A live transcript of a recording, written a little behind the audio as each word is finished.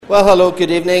Well, hello,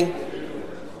 good evening.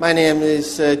 My name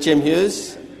is Jim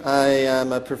Hughes. I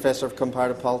am a professor of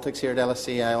comparative politics here at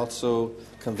LSE. I also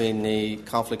convene the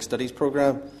conflict studies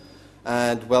program.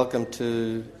 And welcome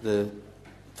to the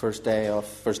first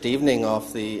evening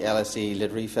of the LSE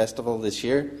Literary Festival this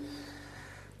year.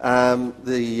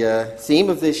 The theme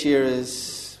of this year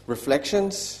is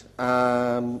reflections.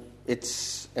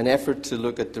 It's an effort to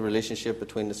look at the relationship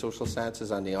between the social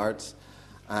sciences and the arts.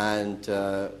 And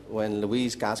when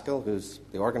Louise Gaskell, who's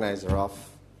the organizer of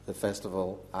the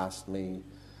festival, asked me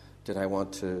did I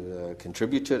want to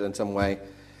contribute to it in some way,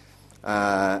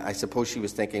 I suppose she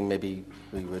was thinking maybe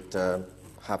we would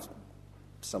have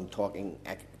some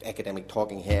academic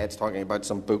talking heads talking about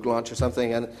some book launch or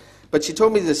something. But she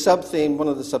told me one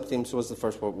of the sub-themes was the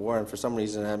First World War, and for some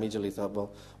reason I immediately thought,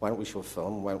 well, why don't we show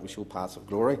film? Why don't we show Paths of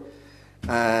Glory?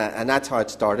 And that's how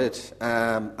it started.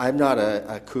 I'm not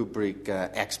a Kubrick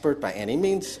expert by any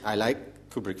means. I like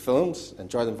Kubrick films,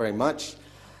 enjoy them very much.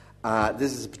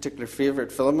 This is a particular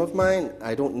favourite film of mine.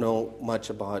 I don't know much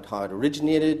about how it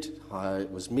originated, how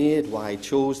it was made, why I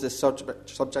chose this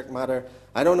subject matter.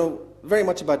 I don't know very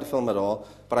much about the film at all,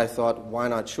 but I thought, why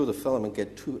not show the film and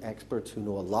get two experts who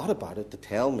know a lot about it to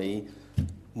tell me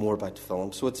more about the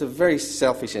film. So it's a very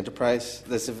selfish enterprise,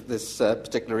 this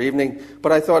particular evening,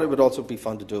 but I thought it would also be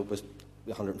fun to do it with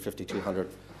 150,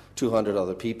 200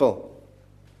 other people.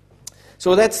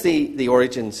 So that's the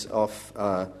origins of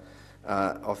the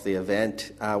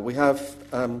event. We have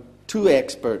two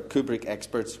Kubrick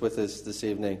experts with us this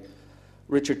evening.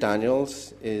 Richard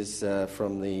Daniels is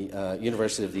from the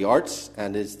University of the Arts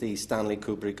and is the Stanley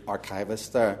Kubrick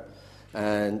Archivist there.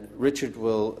 And Richard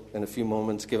will, in a few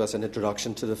moments, give us an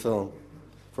introduction to the film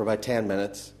for about 10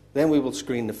 minutes. Then we will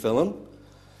screen the film,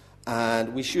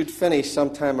 and we should finish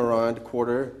sometime around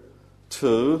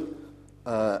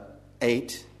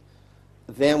 7:45.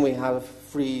 Then we have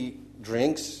free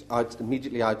drinks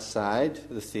immediately outside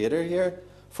the theatre here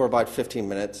for about 15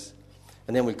 minutes.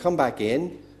 And then we'll come back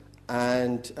in,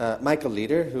 and Michael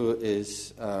Leader, who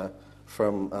is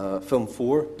from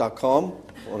film4.com,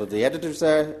 one of the editors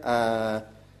there,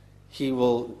 he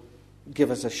will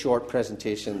give us a short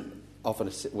presentation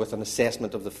with an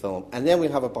assessment of the film. And then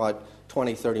we'll have about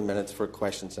 20-30 minutes for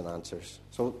questions and answers.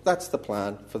 So that's the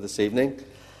plan for this evening.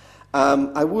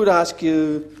 I would ask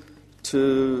you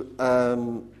to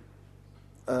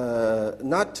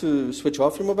not to switch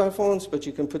off your mobile phones, but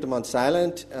you can put them on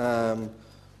silent.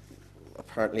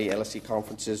 Apparently LSE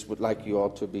conferences would like you all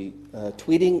to be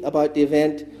tweeting about the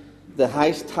event. The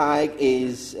hashtag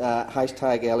is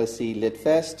hashtag LSE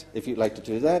LitFest, if you'd like to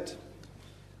do that.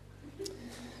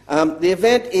 The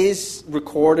event is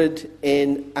recorded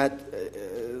at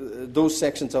those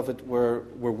sections of it where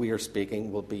we are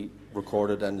speaking will be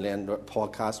recorded, and then the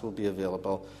podcast will be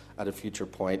available at a future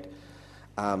point.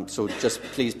 So just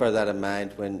please bear that in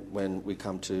mind when we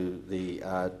come to the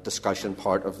discussion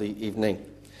part of the evening.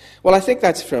 Well, I think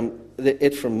that's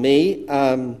it from me.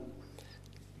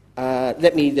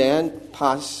 Let me then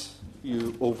pass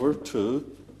you over to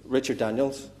Richard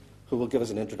Daniels, who will give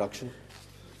us an introduction.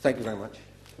 Thank you very much.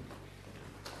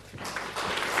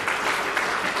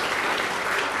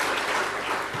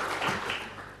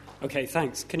 Okay,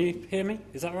 thanks. Can you hear me?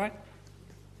 Is that right?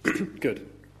 Good.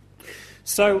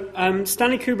 So,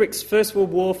 Stanley Kubrick's First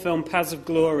World War film, Paths of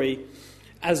Glory,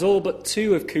 as all but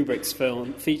two of Kubrick's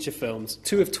feature films,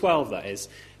 2 of 12 that is,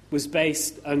 was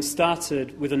based and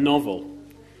started with a novel.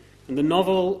 And the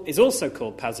novel is also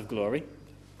called Paths of Glory.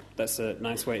 That's a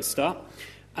nice way to start.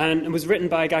 And it was written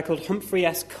by a guy called Humphrey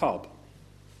S. Cobb.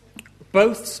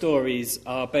 Both stories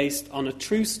are based on a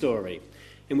true story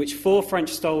in which four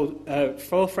French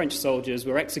soldiers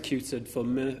were executed for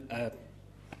mutiny.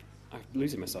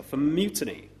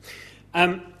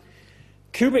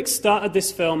 Kubrick started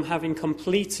this film having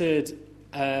completed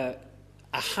a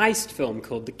heist film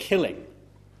called The Killing.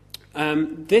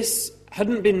 This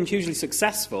hadn't been hugely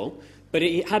successful, but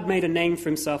he had made a name for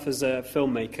himself as a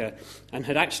filmmaker and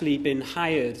had actually been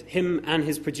hired, him and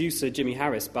his producer, Jimmy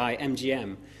Harris, by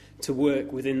MGM to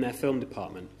work within their film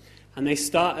department. And they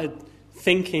started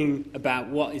thinking about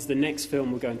what is the next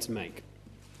film we're going to make.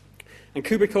 And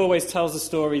Kubrick always tells the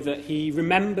story that he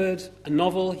remembered a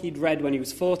novel he'd read when he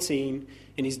was 14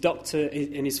 in his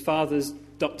father's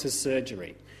doctor's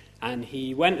surgery. And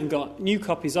he went and got new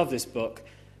copies of this book,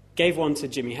 gave one to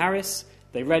Jimmy Harris.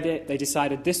 They read it. They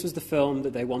decided this was the film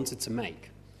that they wanted to make.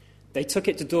 They took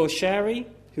it to Dore Schary,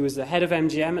 who was the head of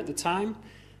MGM at the time.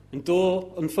 And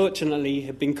Dore, unfortunately,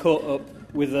 had been caught up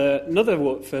with another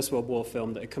First World War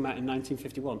film that had come out in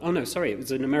 1951. Oh, no, sorry, it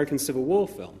was an American Civil War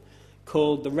film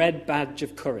called The Red Badge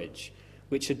of Courage,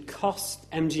 which had cost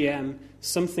MGM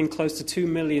something close to $2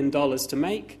 million to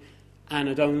make and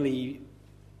had only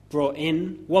brought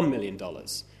in $1 million.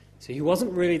 So he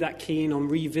wasn't really that keen on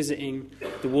revisiting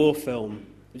the war film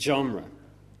genre.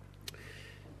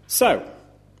 So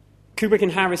Kubrick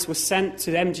and Harris were sent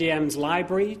to MGM's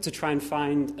library to try and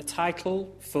find a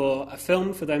title for a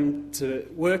film for them to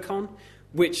work on,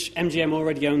 which MGM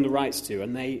already owned the rights to,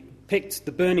 and they picked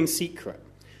The Burning Secret,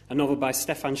 a novel by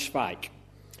Stefan Zweig.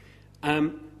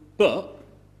 But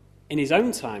in his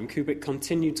own time, Kubrick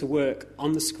continued to work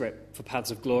on the script for Paths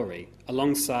of Glory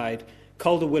alongside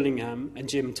Calder Willingham and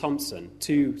Jim Thompson,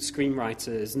 two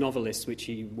screenwriters, novelists which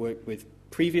he worked with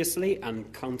previously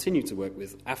and continued to work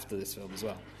with after this film as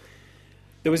well.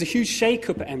 There was a huge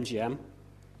shake-up at MGM.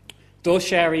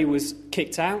 Dorsheri was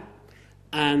kicked out,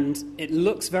 and it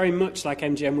looks very much like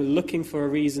MGM were looking for a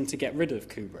reason to get rid of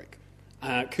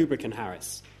Kubrick and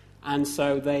Harris. And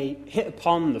so they hit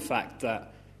upon the fact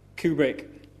that Kubrick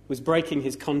was breaking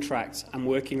his contract and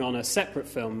working on a separate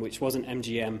film which wasn't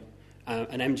MGM,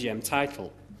 an MGM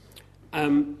title.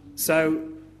 So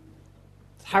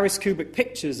Harris Kubrick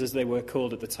Pictures, as they were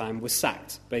called at the time, were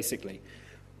sacked, basically,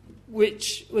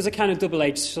 which was a kind of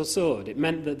double-edged sword. It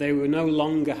meant that they were no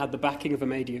longer had the backing of a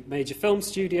major film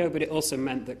studio, but it also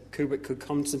meant that Kubrick could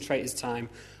concentrate his time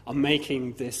on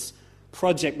making this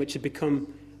project, which had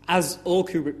become, as all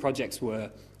Kubrick projects were,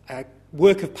 a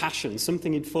work of passion,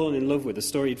 something he'd fallen in love with, a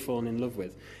story he'd fallen in love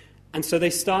with. And so they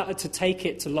started to take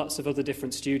it to lots of other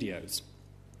different studios.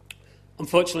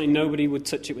 Unfortunately, nobody would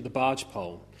touch it with a barge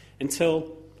pole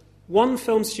until one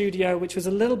film studio, which was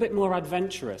a little bit more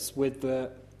adventurous with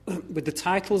the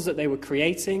titles that they were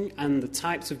creating and the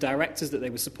types of directors that they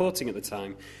were supporting at the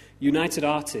time, United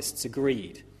Artists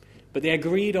agreed. But they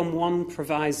agreed on one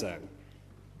proviso,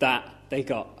 that they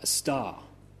got a star.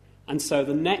 And so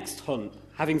the next hunt,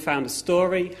 having found a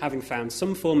story, having found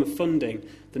some form of funding,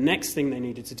 the next thing they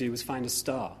needed to do was find a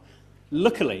star.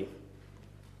 Luckily,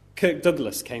 Kirk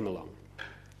Douglas came along.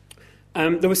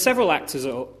 There were several actors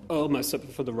almost up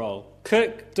for the role.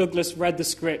 Kirk Douglas read the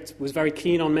script, was very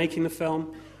keen on making the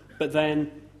film, but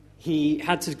then he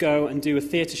had to go and do a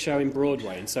theatre show in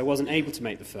Broadway, and so wasn't able to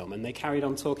make the film, and they carried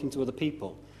on talking to other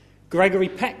people. Gregory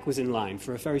Peck was in line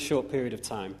for a very short period of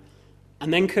time,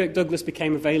 and then Kirk Douglas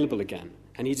became available again,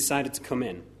 and he decided to come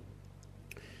in.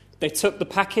 They took the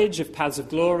package of Paths of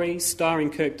Glory, starring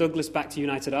Kirk Douglas, back to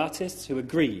United Artists, who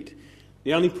agreed.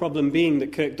 The only problem being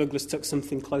that Kirk Douglas took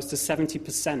something close to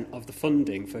 70% of the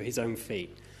funding for his own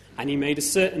fee. And he made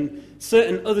certain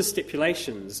other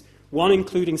stipulations, one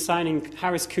including signing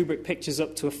Harris Kubrick Pictures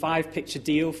up to a 5-picture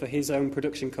deal for his own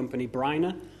production company,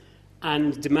 Briner,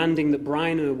 and demanding that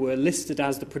Briner were listed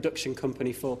as the production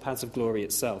company for Paths of Glory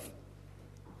itself.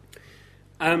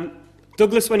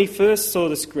 Douglas, when he first saw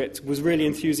the script, was really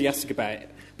enthusiastic about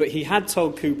it, but he had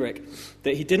told Kubrick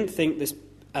that he didn't think this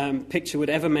picture would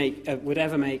ever make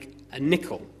a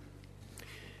nickel.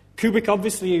 Kubrick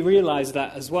obviously realised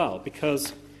that as well,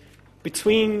 because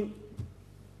between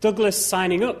Douglas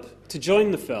signing up to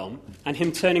join the film and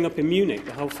him turning up in Munich,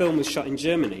 the whole film was shot in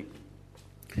Germany,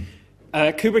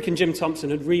 Kubrick and Jim Thompson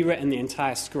had rewritten the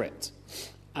entire script.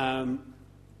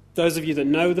 Those of you that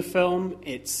know the film,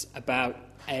 it's about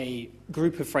a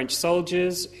group of French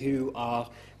soldiers who are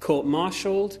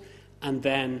court-martialed and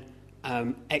then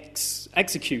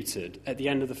executed at the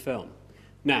end of the film.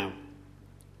 Now,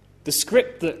 the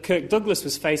script that Kirk Douglas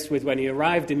was faced with when he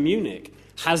arrived in Munich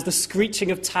has the screeching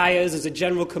of tyres as a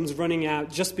general comes running out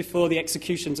just before the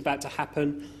execution's about to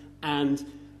happen, and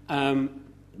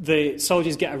the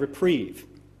soldiers get a reprieve.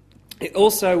 It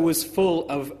also was full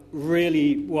of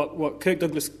really what Kirk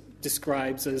Douglas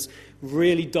describes as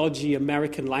really dodgy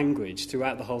American language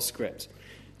throughout the whole script.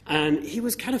 And he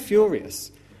was kind of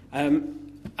furious.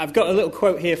 I've got a little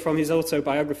quote here from his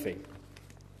autobiography.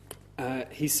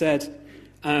 He said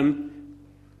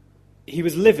he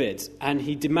was livid and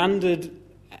he demanded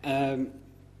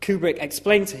Kubrick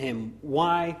explain to him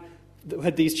why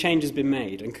had these changes been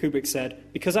made. And Kubrick said,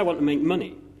 because I want to make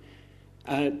money.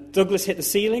 Douglas hit the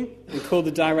ceiling and called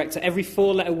the director every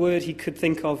 4-letter word he could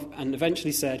think of and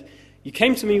eventually said, you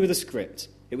came to me with a script.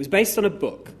 It was based on a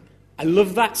book. I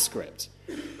love that script.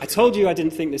 I told you I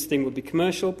didn't think this thing would be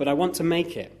commercial, but I want to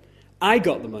make it. I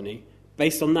got the money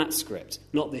based on that script,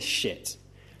 not this shit.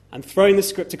 And throwing the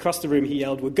script across the room, he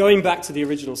yelled, we're going back to the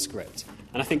original script.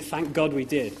 And I think, thank God we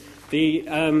did. The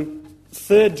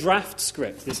third draft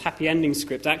script, this happy ending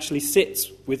script, actually sits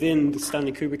within the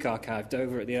Stanley Kubrick Archive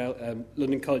over at the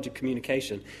London College of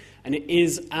Communication. And it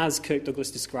is, as Kirk Douglas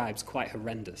describes, quite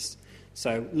horrendous.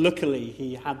 So luckily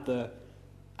he had the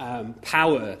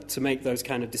power to make those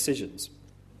kind of decisions.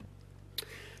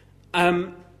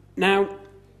 Now,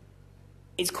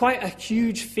 it's quite a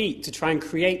huge feat to try and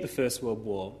create the First World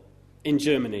War in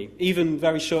Germany, even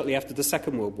very shortly after the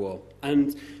Second World War.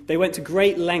 And they went to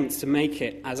great lengths to make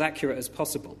it as accurate as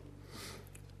possible.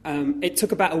 It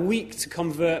took about a week to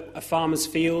convert a farmer's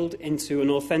field into an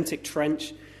authentic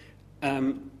trench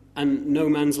and no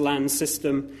man's land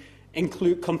system,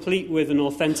 complete with an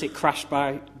authentic crash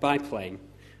biplane.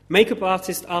 Makeup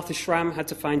artist Arthur Schramm had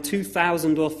to find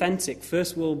 2,000 authentic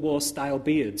First World War-style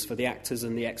beards for the actors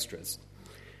and the extras.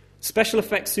 Special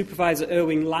effects supervisor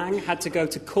Irving Lang had to go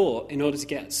to court in order to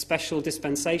get special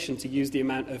dispensation to use the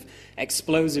amount of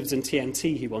explosives and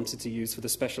TNT he wanted to use for the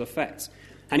special effects.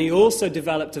 And he also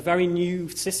developed a very new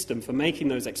system for making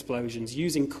those explosions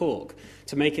using cork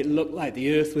to make it look like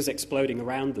the earth was exploding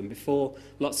around them. Before,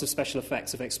 lots of special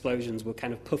effects of explosions were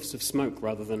kind of puffs of smoke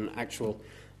rather than actual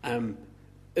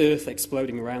earth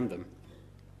exploding around them.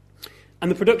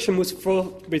 And the production was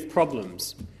fraught with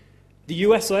problems. The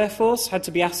US Air Force had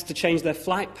to be asked to change their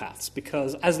flight paths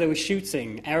because as they were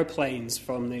shooting, aeroplanes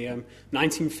from the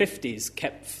 1950s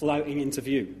kept floating into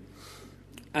view.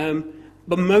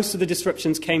 But most of the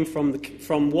disruptions came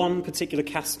from one particular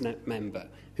cast member,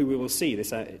 who we will see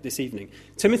this evening.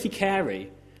 Timothy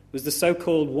Carey was the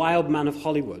so-called wild man of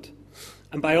Hollywood,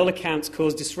 and by all accounts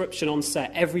caused disruption on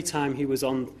set every time he was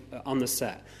on the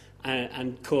set,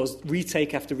 and caused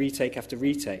retake after retake after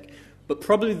retake. But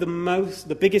probably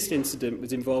the biggest incident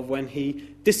was involved when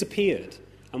he disappeared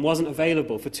and wasn't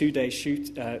available for 2 days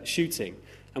shooting,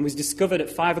 and was discovered at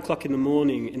 5 o'clock in the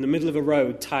morning in the middle of a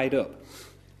road tied up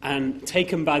and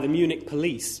taken by the Munich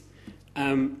police,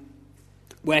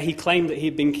 where he claimed that he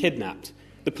had been kidnapped.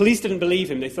 The police didn't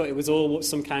believe him. They thought it was all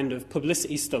some kind of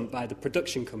publicity stunt by the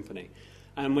production company.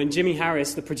 And when Jimmy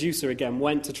Harris, the producer again,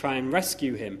 went to try and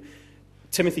rescue him,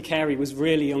 Timothy Carey was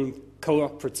really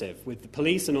uncooperative with the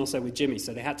police and also with Jimmy,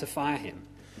 so they had to fire him.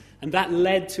 And that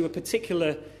led to a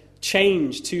particular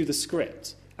change to the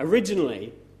script.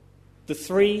 Originally, the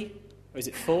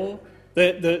four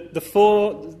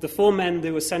men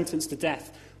who were sentenced to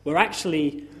death were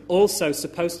actually also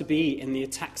supposed to be in the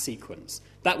attack sequence.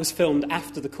 That was filmed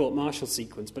after the court-martial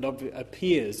sequence, but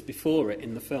appears before it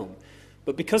in the film.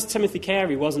 But because Timothy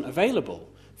Carey wasn't available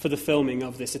for the filming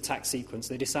of this attack sequence,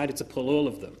 they decided to pull all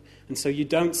of them. And so you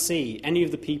don't see any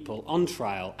of the people on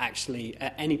trial actually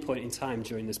at any point in time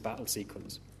during this battle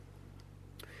sequence.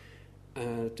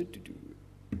 I'm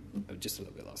just a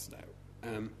little bit lost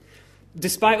now.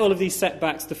 Despite all of these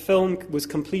setbacks, the film was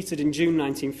completed in June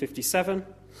 1957,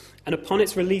 and upon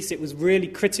its release it was really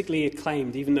critically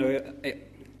acclaimed, even though,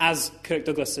 as Kirk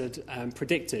Douglas had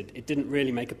predicted, it didn't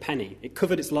really make a penny. It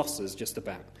covered its losses just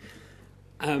about.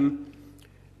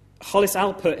 Hollis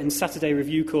Alpert in Saturday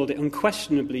Review called it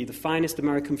unquestionably the finest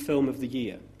American film of the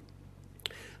year.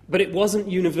 But it wasn't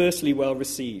universally well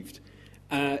received.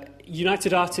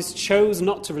 United Artists chose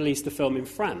not to release the film in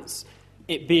France.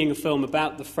 It being a film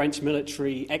about the French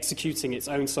military executing its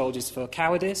own soldiers for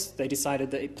cowardice, they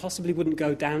decided that it possibly wouldn't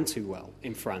go down too well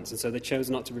in France, and so they chose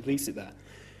not to release it there.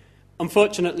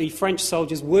 Unfortunately, French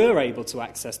soldiers were able to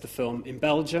access the film in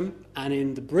Belgium and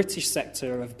in the British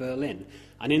sector of Berlin.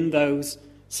 And in those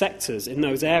sectors, in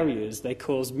those areas, they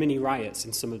caused mini riots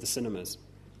in some of the cinemas.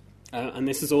 And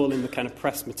this is all in the kind of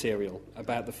press material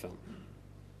about the film.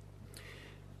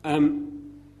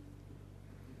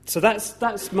 So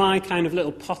that's my kind of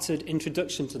little potted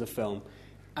introduction to the film.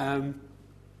 I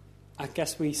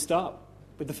guess we start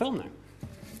with the film now.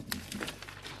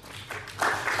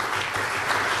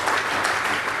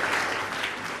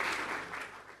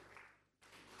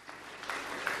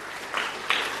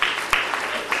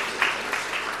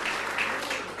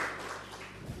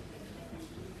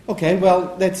 Okay,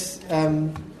 well, let's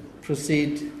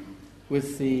proceed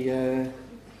with the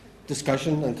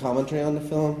discussion and commentary on the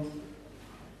film.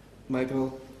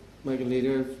 Michael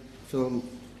Leader,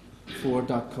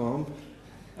 film4.com.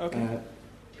 Okay.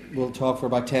 We'll talk for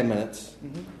about 10 minutes,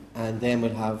 and then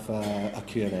we'll have a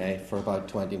Q&A for about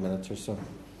 20 minutes or so.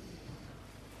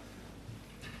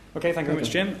 Okay, thank you very much,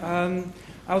 Jim.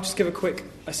 I'll just give a quick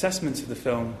assessment of the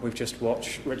film we've just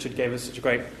watched. Richard gave us such a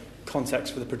great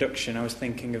context for the production. I was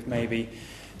thinking of maybe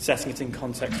setting it in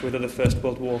context with other First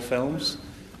World War films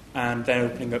and then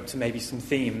opening up to maybe some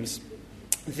themes.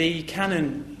 The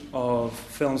canon of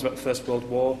films about the First World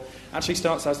War actually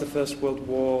starts as the First World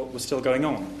War was still going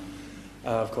on.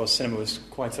 Of course, cinema was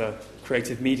quite a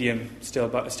creative medium still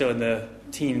in the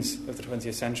teens of the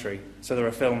 20th century. So there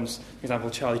are films, for example,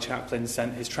 Charlie Chaplin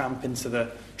sent his tramp into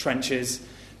the trenches,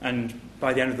 and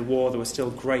by the end of the war there were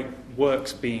still great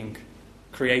works being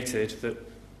created that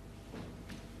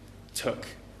took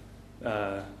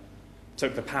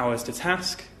the powers to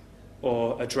task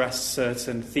or address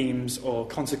certain themes or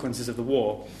consequences of the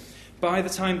war. By the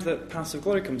time that Paths of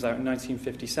Glory comes out in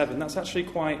 1957, that's actually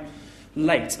quite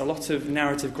late. A lot of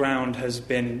narrative ground has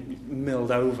been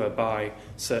milled over by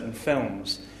certain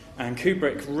films. And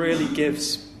Kubrick really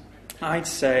gives, I'd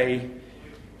say,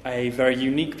 a very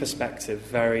unique perspective,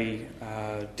 very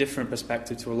different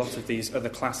perspective to a lot of these other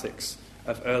classics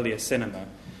of earlier cinema.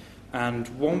 And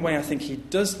one way I think he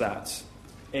does that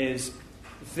is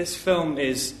this film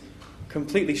is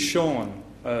completely shorn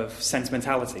of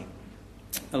sentimentality.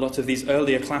 A lot of these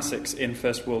earlier classics in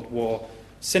First World War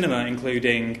cinema,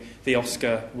 including the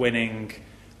Oscar-winning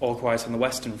All Quiet on the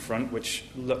Western Front, which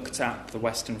looked at the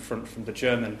Western Front from the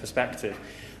German perspective,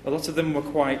 a lot of them were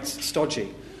quite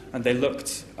stodgy, and they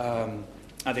looked at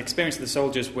the experience of the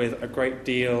soldiers with a great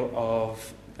deal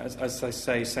of, as I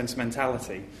say,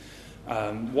 sentimentality.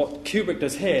 What Kubrick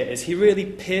does here is he really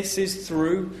pierces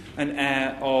through an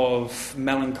air of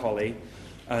melancholy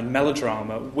and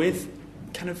melodrama with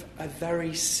kind of a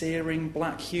very searing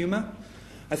black humour.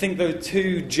 I think the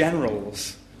two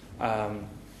generals and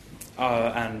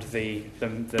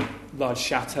the large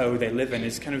chateau they live in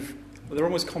is kind of, they're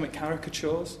almost comic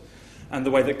caricatures. And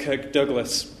the way that Kirk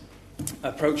Douglas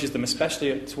approaches them,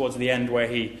 especially towards the end where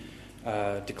he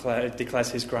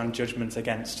declares his grand judgment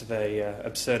against the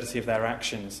absurdity of their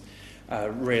actions,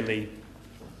 really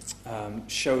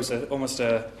shows almost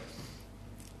a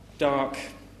dark,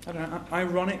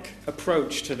 ironic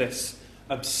approach to this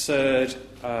absurd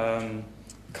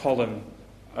column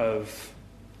of,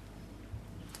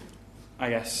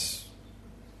 I guess,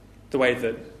 the way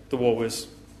that the war was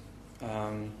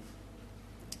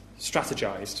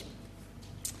strategized.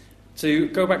 To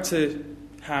go back to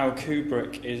how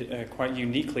Kubrick quite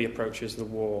uniquely approaches the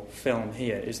war film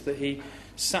here is that he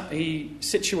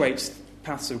situates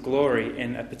Paths of Glory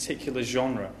in a particular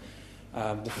genre.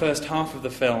 The first half of the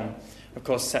film, of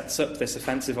course, sets up this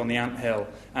offensive on the anthill,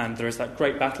 and there is that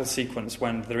great battle sequence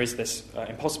when there is this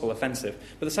impossible offensive.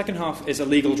 But the second half is a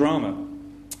legal drama,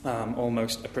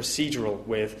 almost a procedural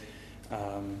with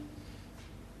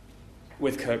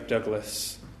Kirk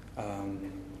Douglas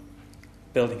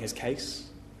building his case.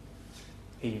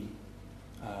 He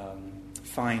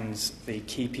finds the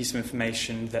key piece of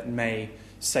information that may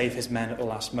save his men at the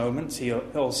last moment. He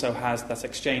also has that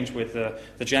exchange with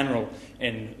the general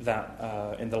in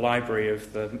the library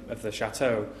of the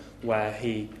chateau, where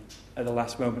he, at the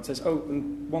last moment, says, "Oh,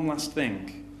 and one last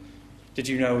thing. Did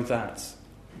you know that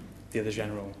the other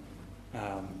general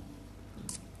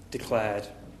declared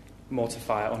mortar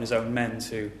fire on his own men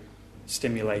to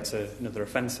stimulate another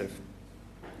offensive?"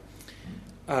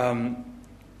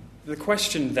 The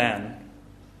question then,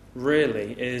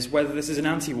 really, is whether this is an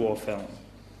anti-war film.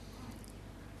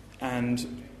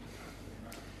 And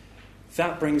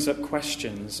that brings up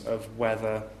questions of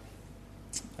whether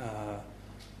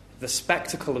the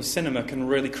spectacle of cinema can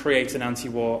really create an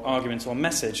anti-war argument or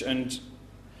message. And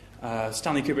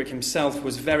Stanley Kubrick himself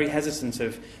was very hesitant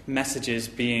of messages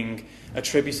being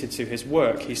attributed to his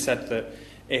work. He said that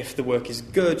if the work is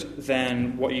good,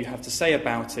 then what you have to say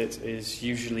about it is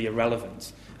usually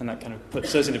irrelevant. And that kind of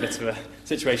puts us in a bit of a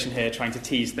situation here, trying to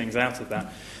tease things out of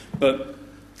that. But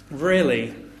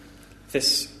really,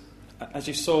 this, as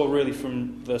you saw really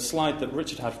from the slide that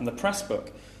Richard had from the press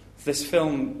book, this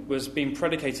film was being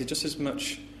predicated just as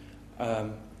much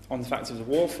on the fact it was a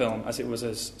war film as it was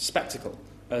as spectacle,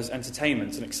 as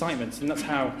entertainment and excitement. And that's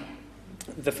how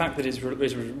the fact that it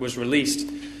was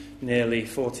released nearly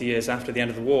 40 years after the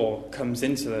end of the war comes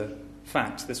into the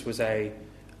fact. This was a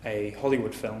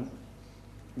Hollywood film,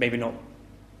 maybe not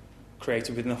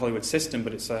created within the Hollywood system,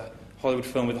 but it's a Hollywood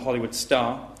film with a Hollywood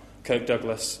star. Kirk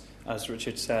Douglas, as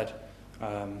Richard said,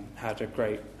 had a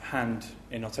great hand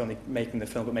in not only making the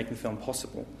film, but making the film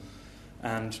possible.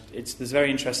 And there's a very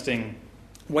interesting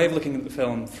way of looking at the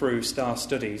film through star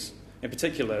studies, in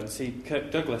particular, and see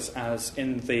Kirk Douglas as,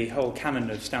 in the whole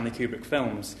canon of Stanley Kubrick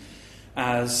films,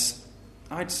 as,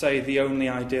 I'd say, the only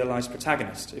idealised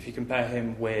protagonist. If you compare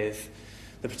him with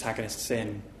the protagonists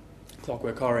in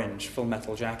Clockwork Orange, Full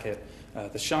Metal Jacket,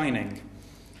 The Shining,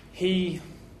 he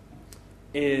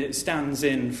stands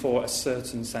in for a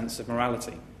certain sense of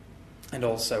morality, and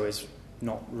also is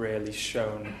not really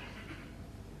shown,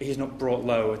 he's not brought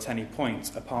low at any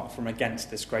point, apart from against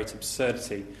this great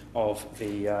absurdity of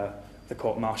the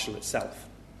court-martial itself.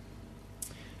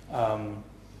 And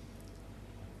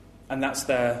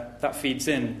that feeds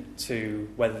in to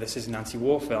whether this is an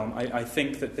anti-war film. I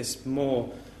think that this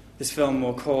film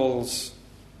more calls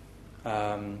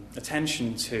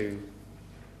attention to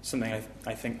something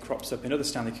I think crops up in other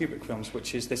Stanley Kubrick films,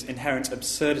 which is this inherent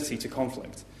absurdity to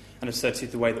conflict and absurdity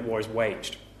to the way that war is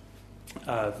waged.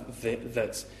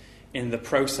 that in the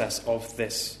process of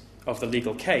the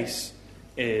legal case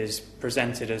is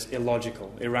presented as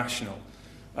illogical, irrational,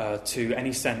 to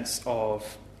any sense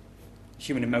of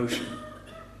human emotion,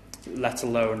 let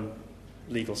alone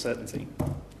legal certainty.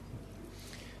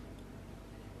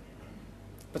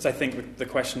 But I think the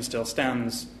question still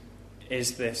stands,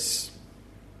 is this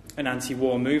an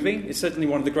anti-war movie? It's certainly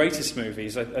one of the greatest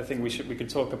movies. I think we could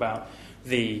talk about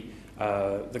the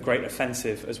Great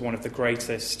Offensive as one of the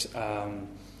greatest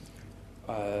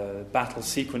battle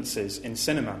sequences in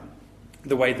cinema.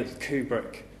 The way that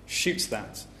Kubrick shoots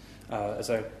that as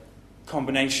a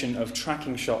combination of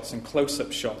tracking shots and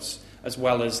close-up shots, as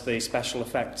well as the special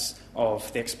effects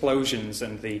of the explosions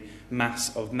and the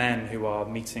mass of men who are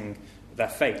meeting their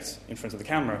fate in front of the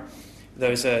camera.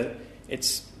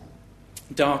 It's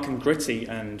dark and gritty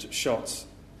and shot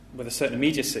with a certain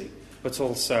immediacy, but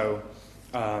also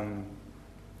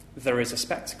there is a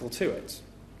spectacle to it.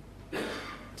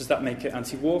 Does that make it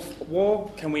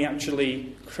anti-war? Can we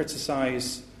actually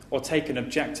criticise or take an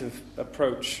objective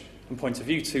approach and point of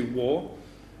view to war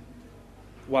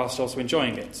whilst also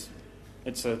enjoying it?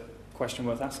 It's a question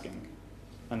worth asking,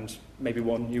 and maybe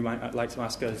one you might like to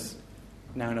ask us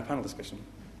now in a panel discussion.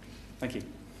 Thank you.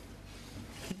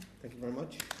 Thank you very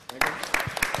much.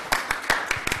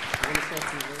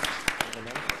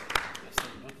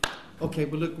 Okay,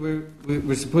 well, look,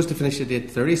 we're supposed to finish at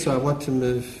 8:30, so I want to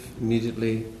move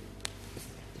immediately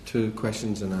to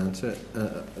questions and answer,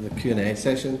 the Q&A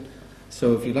session.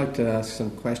 So if you'd like to ask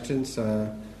some questions,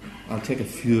 I'll take a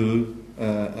few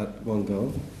at one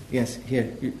go. Yes,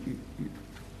 here.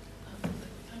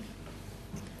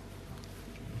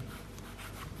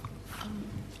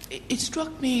 It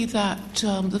struck me that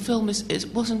the film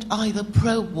wasn't either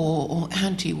pro-war or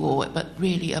anti-war, but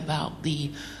really about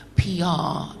the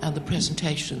PR and the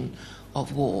presentation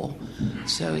of war.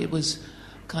 So it was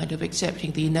kind of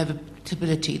accepting the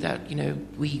inevitability that,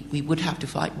 we would have to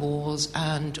fight wars,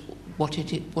 and what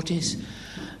is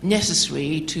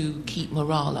necessary to keep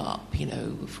morale up,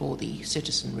 for the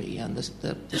citizenry and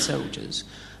the soldiers.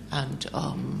 And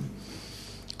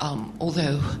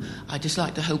although I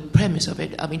disliked the whole premise of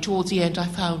it, towards the end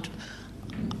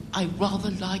I rather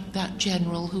liked that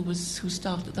general who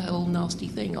started the whole nasty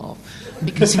thing off,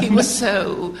 because he was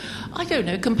so,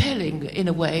 compelling in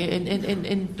a way,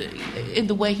 in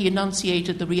the way he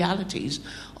enunciated the realities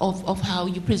of how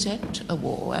you present a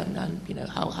war and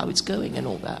how it's going and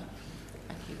all that.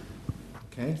 Thank you.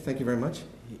 Okay, thank you very much.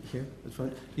 Here, that's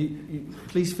fine. You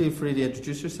please feel free to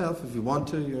introduce yourself if you want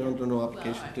to. You're under no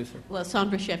obligation to do so. Well,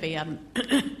 Sandra Chevy,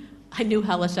 I knew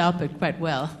Hollis Alpert quite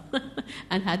well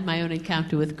and had my own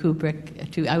encounter with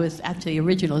Kubrick too. I was at the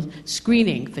original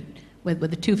screening when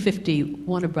the 250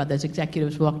 Warner Brothers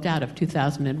executives walked out of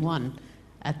 2001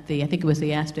 at I think it was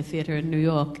the Astor Theater in New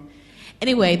York.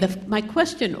 Anyway, my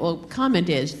question or comment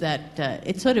is that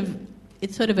it's sort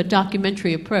of a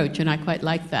documentary approach, and I quite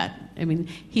like that.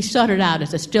 He started out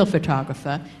as a still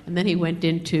photographer, and then he went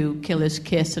into Killer's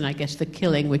Kiss, and I guess The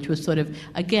Killing, which was sort of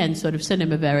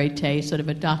cinema verite, sort of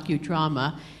a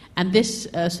docudrama. And this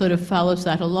sort of follows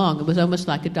that along. It was almost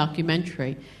like a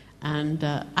documentary. And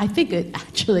I think it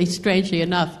actually, strangely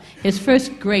enough, his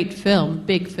first great film,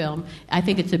 big film, I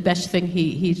think it's the best thing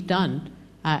he's done.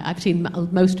 I've seen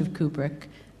most of Kubrick,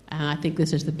 and I think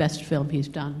this is the best film he's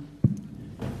done.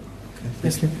 Okay,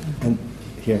 thank you. And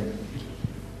here.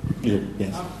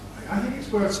 Yes. I think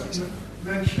it's worth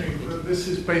mentioning that this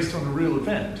is based on a real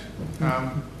event.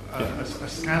 A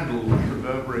scandal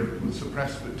was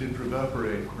suppressed but did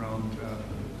reverberate around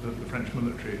the French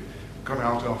military, got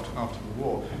out after the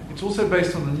war. It's also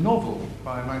based on a novel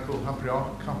by Michael Humphrey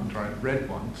Carpenter, I read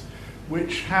once,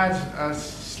 which has a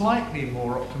slightly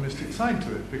more optimistic side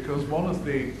to it, because one of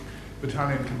the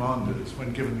battalion commanders,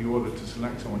 when given the order to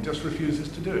select someone, just refuses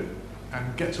to do it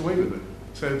and gets away with it.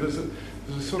 So there's a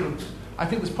sort of, I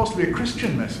think there's possibly a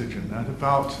Christian message in that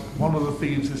about one of the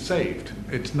thieves is saved.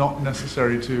 It's not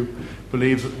necessary to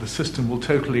believe that the system will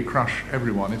totally crush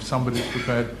everyone if somebody's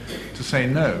prepared to say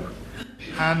no.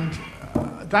 And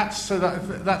that's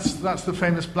the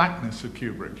famous blackness of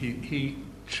Kubrick. He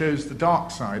shows the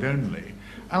dark side only.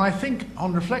 And I think,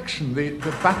 on reflection, the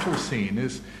battle scene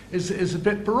is a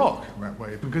bit baroque in that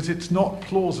way, because it's not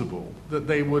plausible that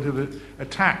they would have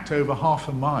attacked over half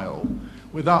a mile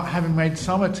without having made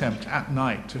some attempt at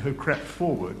night to have crept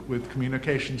forward with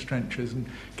communications trenches and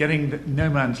getting no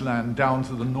man's land down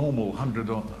to the normal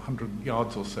 100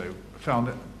 yards or so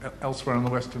found elsewhere on the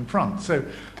Western Front. So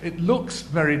it looks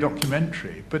very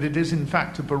documentary, but it is in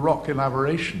fact a baroque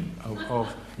elaboration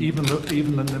of even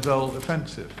the Nivelle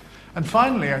offensive. And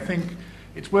finally, I think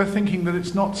it's worth thinking that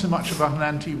it's not so much about an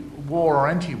anti-war or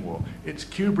anti-war. It's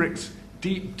Kubrick's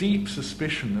deep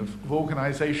suspicion of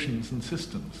organizations and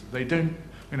systems. They don't,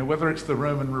 whether it's the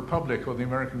Roman Republic or the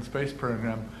American space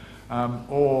program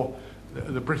or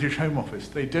the British Home Office,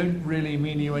 they don't really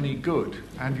mean you any good.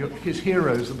 And his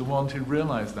heroes are the ones who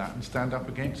realize that and stand up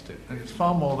against it. And it's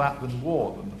far more that than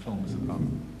war than the film is about.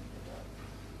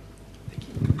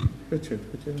 Richard,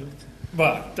 would you like to?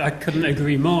 Well, I couldn't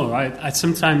agree more. I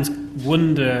sometimes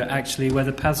wonder, actually,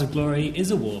 whether Paths of Glory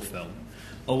is a war film,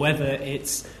 or whether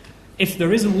it's... If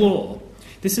there is a war,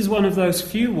 this is one of those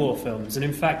few war films, and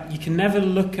in fact, you can never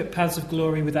look at Paths of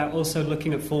Glory without also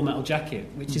looking at Full Metal Jacket,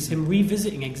 which is him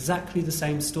revisiting exactly the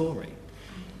same story.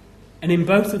 And in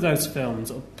both of those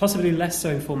films, or possibly less so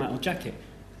in Full Metal Jacket,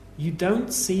 you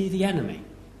don't see the enemy.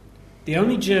 The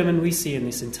only German we see in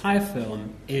this entire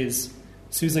film is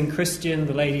Susan Christian,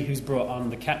 the lady who's brought on,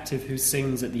 the captive who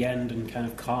sings at the end and kind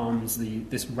of calms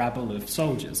this rabble of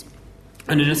soldiers.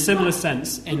 And in a similar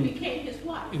sense,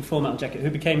 in Full Metal Jacket,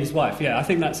 who became his wife, yeah, I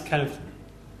think that's kind of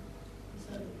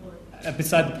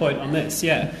beside the point on this,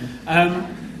 yeah.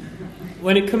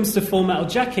 When it comes to Full Metal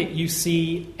Jacket, you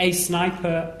see a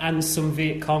sniper and some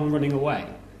Viet Cong running away.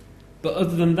 But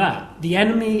other than that, the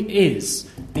enemy is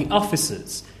the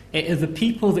officers. It are the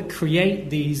people that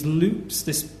create these loops,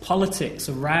 this politics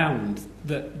around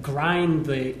that grind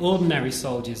the ordinary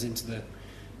soldiers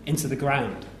into the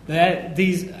ground. And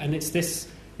it's this,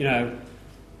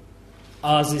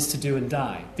 ours is to do and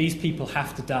die. These people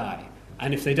have to die,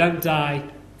 and if they don't die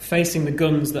facing the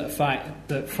guns that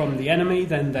from the enemy,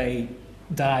 then they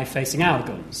die facing our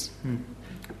guns.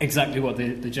 Exactly what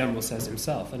the general says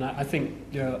himself, and I think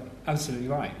you're absolutely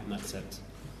right in that sense.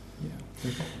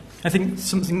 Yeah. I think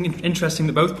something interesting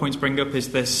that both points bring up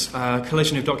is this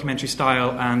collision of documentary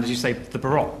style and, as you say, the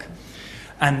Baroque.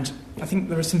 And I think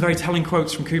there are some very telling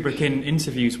quotes from Kubrick in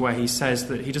interviews where he says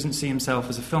that he doesn't see himself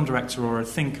as a film director or a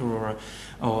thinker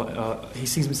or he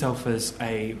sees himself as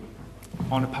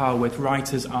on a par with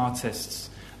writers,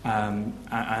 artists,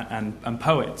 and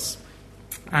poets.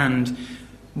 And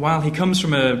while he comes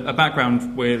from a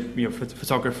background with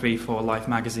photography for Life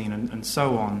magazine and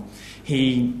so on,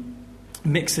 he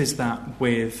mixes that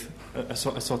with a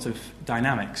sort of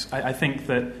dynamics. I think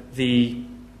that the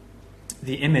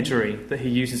imagery that he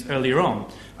uses earlier on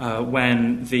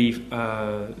when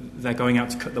they're going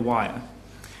out to cut the wire,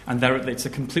 and it's a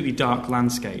completely dark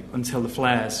landscape until the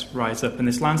flares rise up, and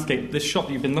this shot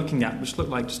that you've been looking at, which looked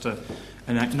like just a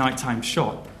nighttime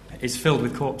shot, is filled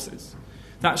with corpses.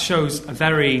 That shows a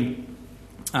very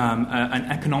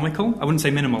an economical, I wouldn't say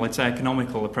minimal, it's an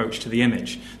economical approach to the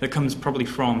image that comes probably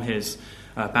from his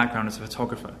background as a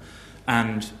photographer.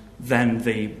 And then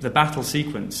the battle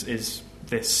sequence is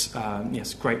this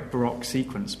great Baroque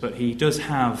sequence, but he does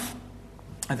have,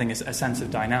 I think, a sense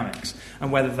of dynamics,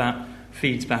 and whether that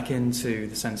feeds back into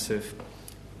the sense of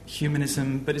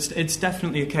humanism, but it's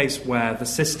definitely a case where the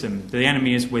system, the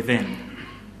enemy, is within.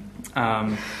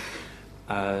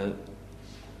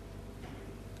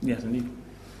 Yes, indeed.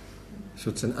 So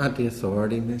it's an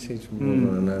anti-authority message more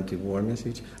than an anti-war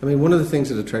message. I mean, one of the things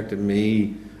that attracted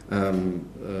me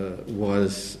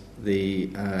was the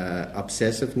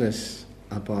obsessiveness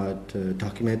about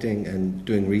documenting and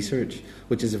doing research,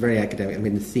 which is a very academic... I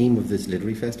mean, the theme of this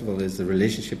literary festival is the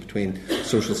relationship between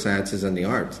social sciences and the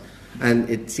arts. And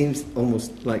it seems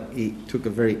almost like he took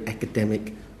a very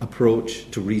academic approach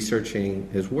to researching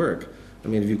his work. I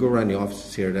mean, if you go around the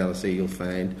offices here at LSE, you'll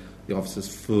find the offices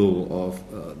full of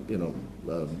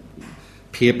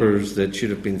papers that should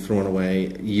have been thrown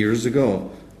away years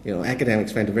ago.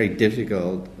 Academics find it very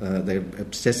difficult. They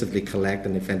obsessively collect,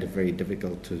 and they find it very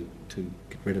difficult to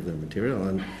get rid of their material.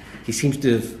 And he seems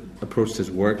to have approached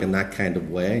his work in that kind of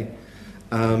way.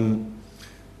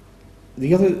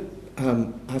 The other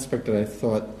aspect that I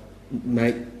thought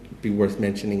might be worth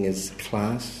mentioning is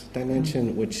class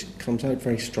dimension, which comes out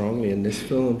very strongly in this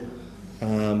film.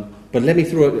 But let me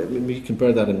throw it, you can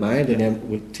bear that in mind, and then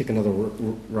we'll take another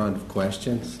round of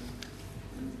questions.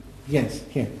 Yes,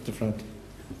 here at the front.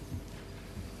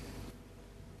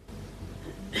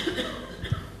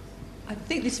 I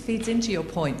think this feeds into your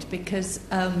point because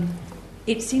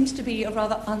it seems to be a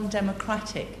rather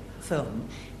undemocratic film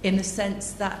in the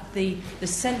sense that the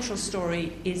central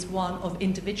story is one of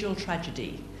individual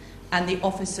tragedy and the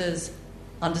officer's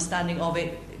understanding of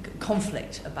it,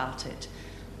 conflict about it.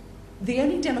 The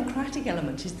only democratic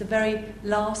element is the very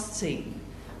last scene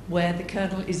where the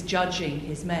colonel is judging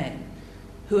his men,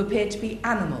 who appear to be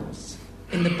animals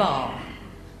in the bar,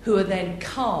 who are then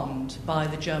calmed by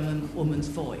the German woman's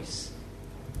voice,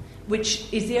 which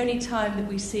is the only time that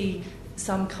we see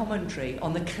some commentary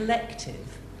on the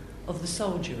collective of the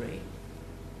soldiery.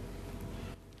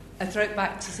 I throw it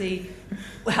back to see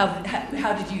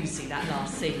how did you see that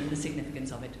last scene and the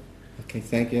significance of it? Okay,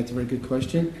 thank you. That's a very good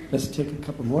question. Let's take a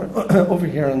couple more. Over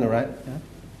here on the right.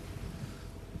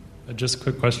 Yeah. Just a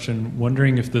quick question.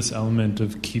 Wondering if this element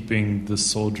of keeping the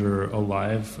soldier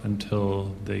alive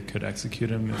until they could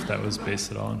execute him, if that was based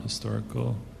at all on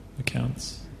historical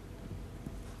accounts.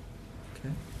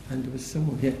 Okay. And there was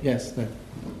someone here. Yes, there.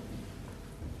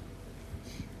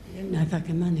 I don't know if I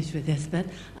can manage with this, but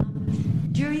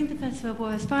during the First World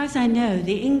War, as far as I know,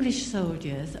 the English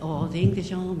soldiers or the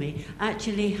English army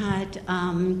actually had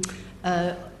an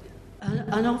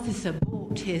officer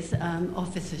bought his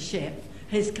officership,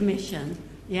 his commission,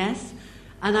 yes?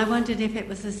 And I wondered if it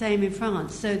was the same in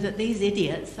France, so that these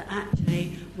idiots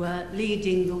actually were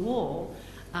leading the war,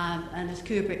 and as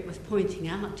Kubrick was pointing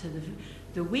out to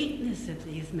the weakness of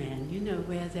these men, you know,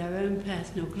 where their own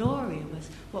personal glory was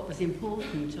what was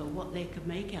important or what they could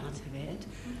make out of it,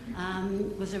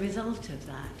 was a result of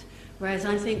that. Whereas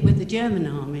I think with the German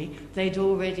army, they'd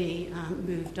already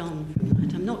moved on from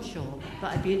that. I'm not sure,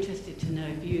 but I'd be interested to know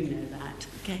if you know that.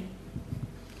 Okay.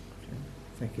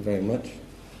 Thank you very much.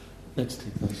 Let's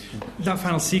take this. That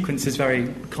final sequence is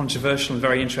very controversial and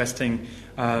very interesting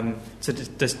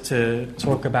to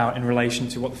talk about in relation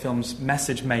to what the film's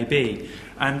message may be.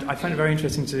 And I find it very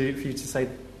interesting for you to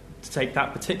take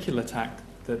that particular tack,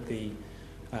 that the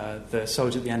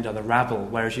soldiers at the end are the rabble,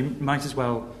 whereas you might as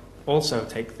well also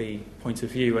take the point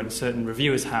of view, and certain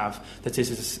reviewers have, that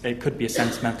it could be a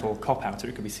sentimental cop-out, or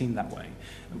it could be seen that way,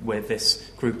 with this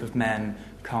group of men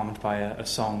calmed by a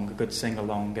song, a good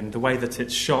sing-along, and the way that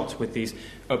it's shot with these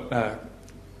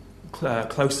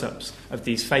close-ups of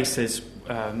these faces,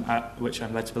 which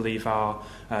I'm led to believe are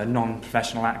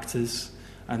non-professional actors,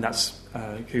 and that's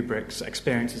Kubrick's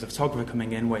experience as a photographer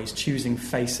coming in, where he's choosing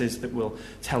faces that will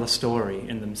tell a story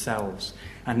in themselves.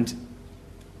 And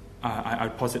I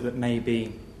posit that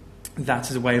maybe that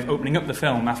is a way of opening up the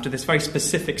film after this very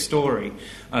specific story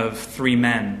of three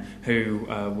men who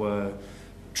were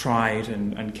tried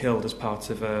and killed as part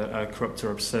of a corrupt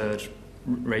or absurd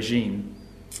regime.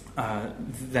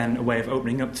 Then a way of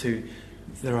opening up to,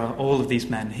 there are all of these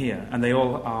men here, and they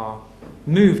all are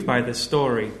moved by this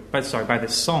story, by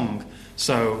this song.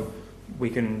 So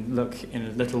we can look in a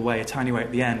little way, a tiny way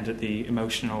at the end, at the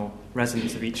emotional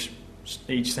resonance of each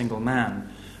single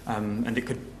man. And it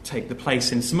could take the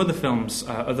place in some other films,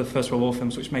 other First World War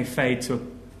films, which may fade to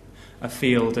a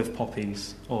field of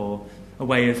poppies, or a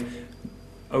way of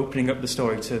opening up the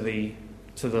story to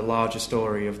the larger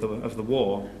story of the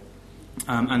war.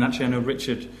 And actually, I know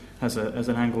Richard has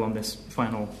an angle on this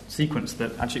final sequence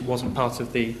that actually wasn't part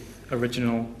of the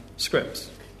original script.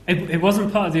 It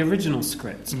wasn't part of the original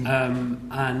script,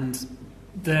 and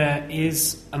there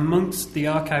is, amongst the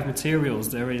archive materials,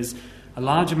 there is a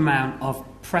large amount of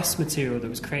press material that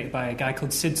was created by a guy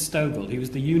called Sid Stogle. He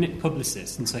was the unit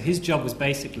publicist, and so his job was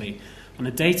basically, on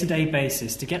a day-to-day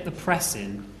basis, to get the press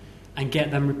in and get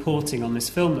them reporting on this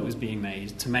film that was being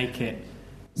made to make it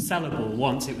sellable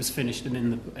once it was finished and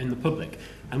in the public.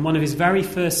 And one of his very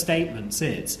first statements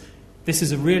is, "This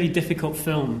is a really difficult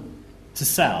film to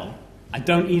sell. I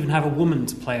don't even have a woman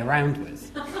to play around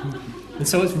with." And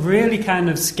so what's really kind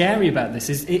of scary about this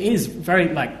is it is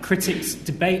very, like, critics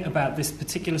debate about this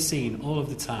particular scene all of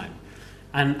the time.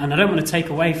 And I don't want to take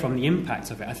away from the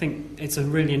impact of it. I think it's a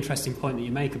really interesting point that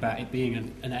you make about it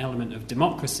being an element of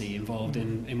democracy involved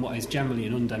in what is generally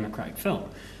an undemocratic film.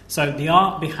 So the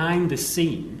art behind this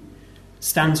scene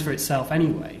stands for itself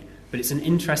anyway, but it's an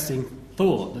interesting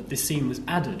thought that this scene was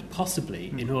added,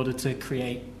 possibly, in order to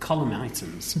create column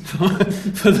items for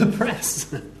the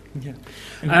press. Yeah.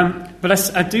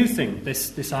 But I do think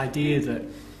this idea that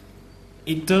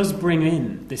it does bring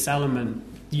in this element.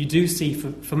 You do see,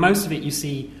 for most of it, you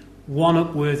see one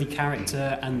upworthy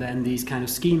character and then these kind of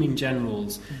scheming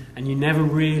generals, and you never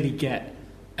really get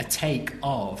a take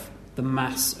of the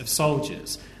mass of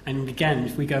soldiers. And again,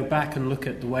 if we go back and look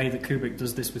at the way that Kubrick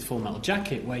does this with Full Metal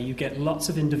Jacket, where you get lots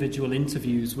of individual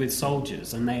interviews with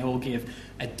soldiers and they all give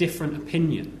a different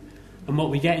opinion. And what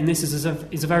we get in this is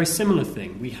a very similar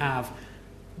thing. We have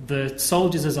the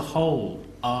soldiers as a whole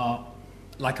are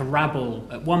like a rabble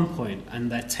at one point,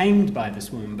 and they're tamed by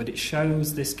this woman, but it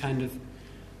shows this kind of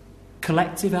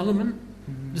collective element.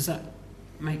 Mm-hmm. Does that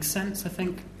make sense, I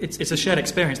think? It's a shared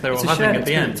experience they're all having at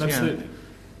the end. Absolutely.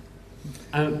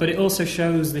 Yeah. But it also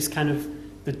shows this kind of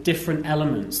the different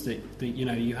elements that you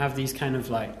know, you have these kind of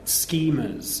like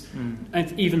schemers,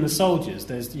 and even the soldiers.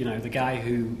 There's, you know, the guy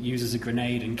who uses a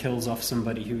grenade and kills off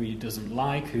somebody who he doesn't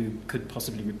like, who could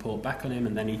possibly report back on him,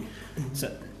 and then he.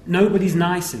 So nobody's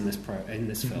nice in this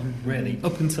film, really,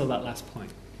 up until that last point.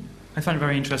 I find it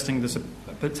very interesting. There's a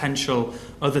potential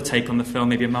other take on the film,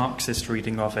 maybe a Marxist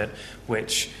reading of it,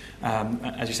 which,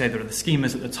 as you say, there are the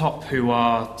schemers at the top who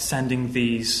are sending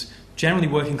these generally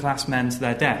working class men to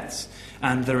their deaths,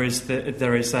 and there is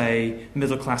a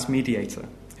middle class mediator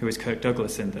who is Kirk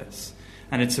Douglas in this,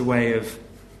 and it's a way of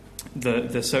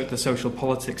the social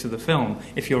politics of the film.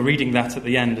 If you're reading that at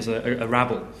the end as a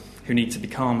rabble who need to be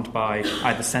calmed by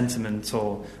either sentiment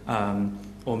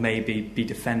or maybe be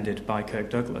defended by Kirk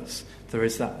Douglas, there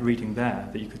is that reading there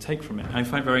that you could take from it. And I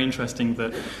find it very interesting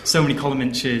that so many column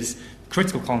inches,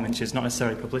 critical column inches, not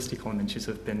necessarily publicity column inches,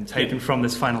 have been taken from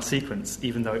this final sequence,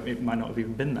 even though it might not have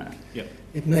even been there. Yeah.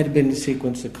 It might have been the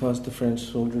sequence that caused the French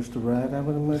soldiers to riot, I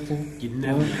would imagine. You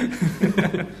never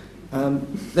know.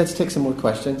 Let's take some more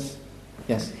questions.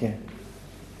 Yes, here.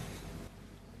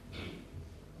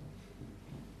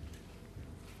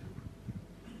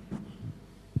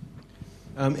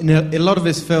 In a lot of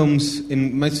his films,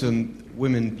 in most of them,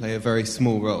 women play a very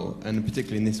small role, and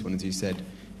particularly in this one, as you said,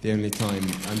 the only time.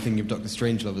 I'm thinking of Dr.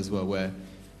 Strangelove as well, where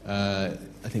I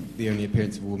think the only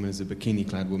appearance of a woman is a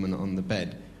bikini-clad woman on the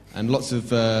bed. And lots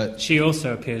of... she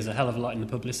also appears a hell of a lot in the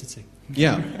publicity.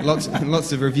 Yeah,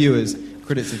 lots of reviewers,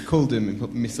 critics have called him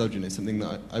misogynist, something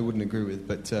that I wouldn't agree with,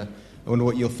 but I wonder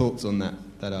what your thoughts on that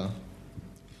are.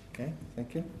 Okay,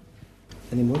 thank you.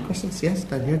 Any more questions? Yes,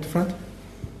 down here at the front.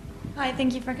 Hi,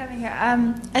 thank you for coming here.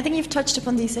 I think you've touched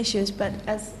upon these issues, but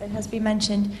as it has been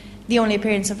mentioned, the only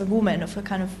appearance of a woman, of a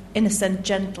kind of innocent,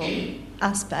 gentle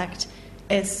aspect,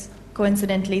 is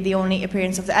coincidentally the only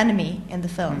appearance of the enemy in the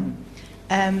film.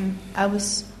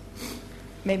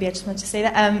 Maybe I just want to say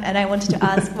that, and I wanted to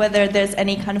ask whether there's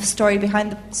any kind of story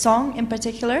behind the song in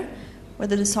particular,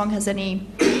 whether the song has any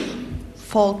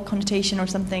folk connotation or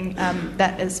something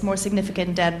that is more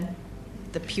significant than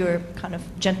the pure kind of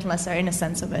gentleness or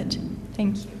innocence of it.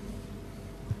 Thank you.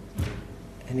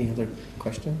 Any other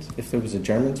questions? If there was a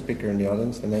German speaker in the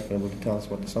audience, they might be able to tell us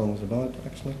what the song was about,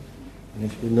 actually. And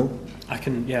if you know? I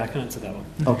can answer that one.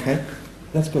 Okay.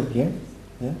 Let's go here.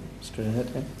 Yeah, straight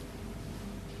ahead. Yeah.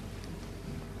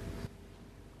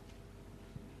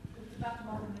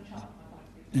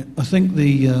 Yeah, I think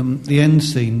the end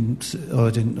scene, I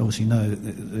didn't obviously know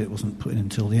that it wasn't put in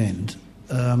until the end,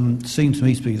 seemed to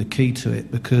me to be the key to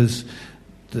it, because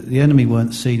the enemy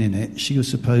weren't seen in it. She was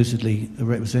supposedly a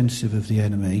representative of the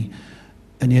enemy,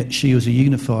 and yet she was a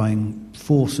unifying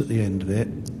force at the end of it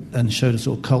and showed a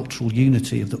sort of cultural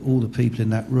unity of all the people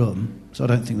in that room. So I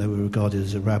don't think they were regarded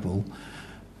as a rabble.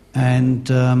 And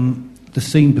the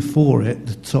scene before it,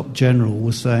 the top general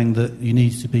was saying that you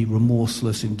need to be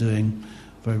remorseless in doing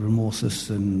very remorseless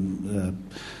and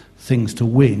things to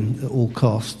win at all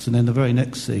costs. And then the very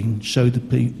next scene showed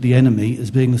the enemy as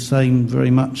being the same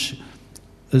very much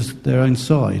as their own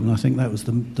side. And I think that was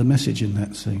the message in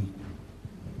that scene.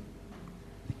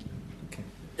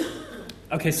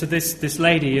 Okay, so this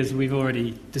lady, as we've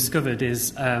already discovered,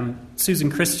 is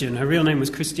Susan Christian. Her real name was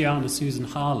Christiana Susan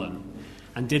Harlan,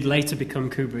 and did later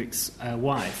become Kubrick's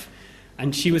wife.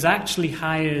 And she was actually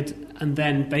hired and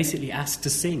then basically asked to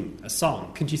sing a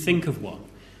song. Could you think of one?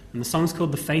 And the song's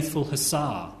called The Faithful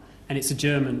Hussar, and it's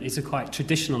a quite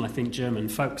traditional, I think, German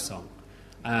folk song.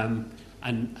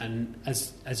 And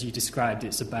as you described,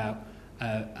 it's about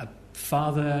a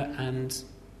father and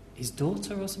his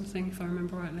daughter or something, if I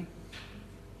remember rightly.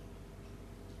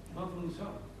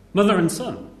 Mother and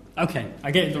son. Okay,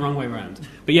 I get it the wrong way around.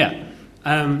 But yeah,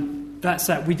 that's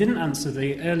that. We didn't answer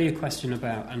the earlier question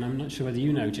about, and I'm not sure whether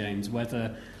you know, James,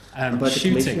 whether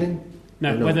shooting.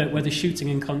 No, whether shooting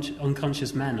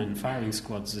unconscious men in firing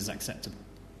squads is acceptable,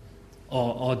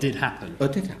 or did happen. Oh,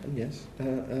 it did happen, yes.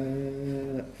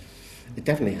 It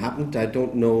definitely happened. I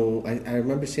don't know. I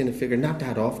remember seeing a figure, not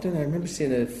that often. I remember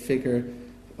seeing a figure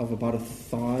of about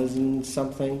 1,000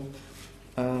 something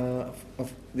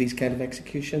of these kind of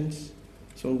executions.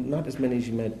 So not as many as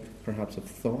you might perhaps have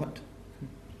thought.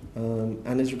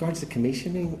 And as regards to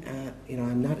commissioning,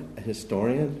 I'm not a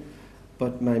historian,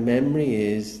 but my memory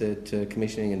is that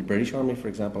commissioning in the British Army, for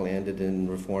example, ended in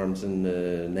reforms in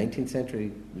the 19th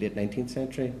century, late 19th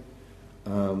century.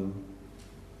 On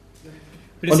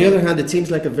the other hand, it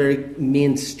seems like a very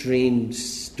mainstream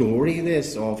story,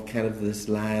 this, of kind of this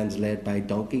lions led by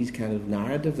donkeys kind of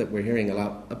narrative that we're hearing a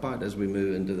lot about as we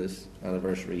move into this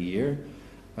anniversary year.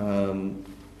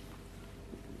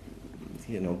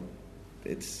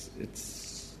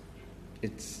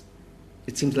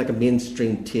 It seems like a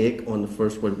mainstream take on the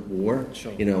First World War.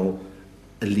 Sure.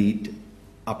 Elite,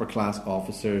 upper class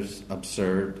officers,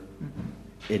 absurd,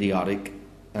 idiotic,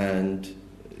 and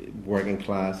working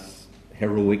class,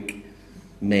 heroic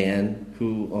men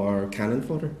who are cannon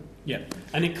fodder. Yeah,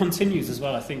 and it continues as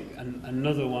well. I think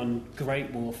another one,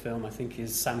 great war film, I think,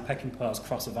 is Sam Peckinpah's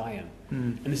Cross of Iron.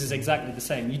 And this is exactly the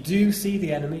same. You do see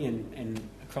the enemy in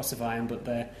Cross of Iron, but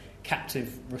they're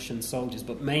captive Russian soldiers.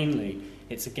 But mainly,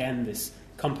 it's again this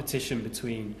competition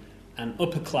between an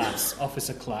upper class,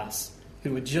 officer class,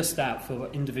 who are just out for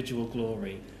individual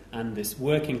glory, and this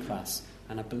working class.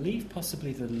 And I believe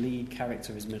possibly the lead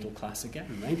character is middle class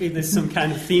again. Maybe there's some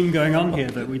kind of theme going on here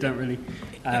that we don't really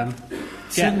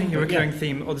Certainly a recurring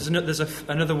theme. Or there's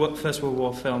another First World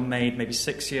War film made maybe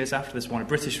 6 years after this one, a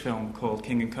British film called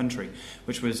King and Country,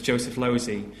 which was Joseph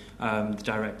Losey, the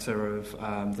director of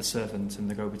The Servant and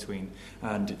The Go-Between.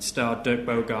 And it starred Dirk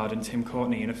Bogarde and Tim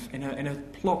Courtenay in a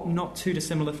plot not too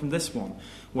dissimilar from this one,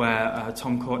 where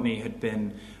Tom Courtenay had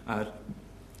been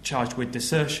charged with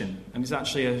desertion, and it's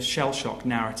actually a shell-shock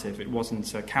narrative. It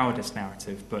wasn't a cowardice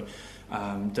narrative, but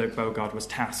Dirk Bogarde was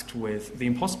tasked with the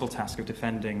impossible task of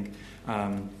defending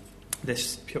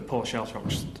this poor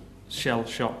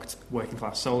shell-shocked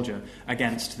working-class soldier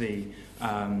against the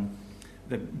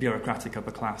bureaucratic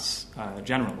upper-class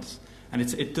generals. And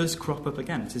it does crop up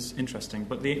again. It is interesting.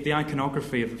 But the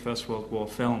iconography of the First World War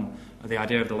film, the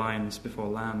idea of the lions before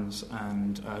lambs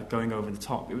and going over the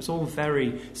top, it was all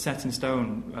very set in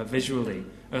stone visually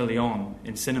early on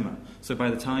in cinema. So by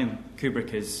the time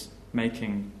Kubrick is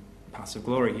making Paths of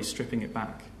Glory, he's stripping it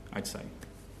back, I'd say.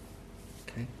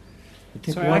 Okay.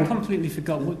 Sorry, I completely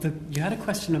forgot. You had a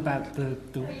question about the... I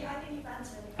think you've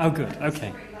answered it. Oh, good.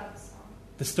 Okay.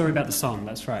 The story about the song,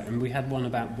 that's right. And we had one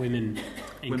about women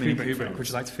in Kubrick films. Would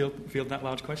you like to field that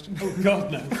large question? Oh,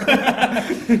 God, no.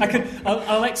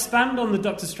 I'll expand on the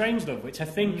Dr. Strangelove, which I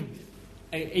think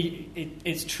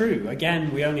it's true.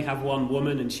 Again, we only have one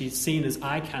woman, and she's seen as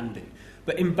eye candy.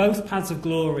 But in both Paths of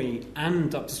Glory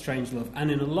and Dr. Strangelove, and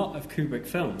in a lot of Kubrick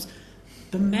films,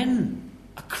 the men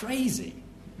are crazy.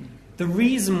 The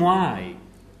reason why,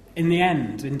 in the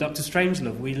end, in Dr.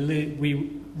 Strangelove,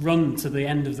 we run to the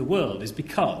end of the world is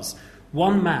because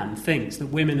one man thinks that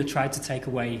women have tried to take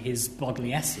away his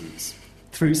bodily essence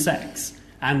through sex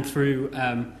and through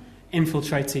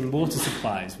infiltrating water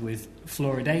supplies with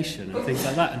fluoridation and things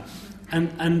like that.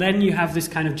 And then you have this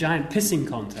kind of giant pissing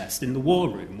contest in the war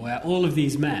room where all of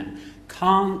these men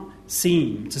can't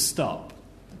seem to stop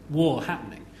war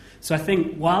happening. So I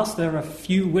think whilst there are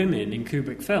few women in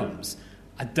Kubrick films,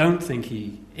 I don't think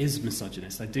he is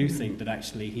misogynist. I do think that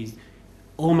actually he's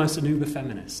almost an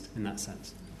uber-feminist in that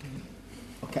sense.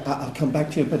 Okay, I'll come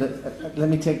back to you, but let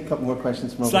me take a couple more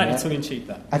questions from over Slightly there. tongue-in-cheek,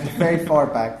 that. At the very far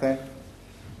back there.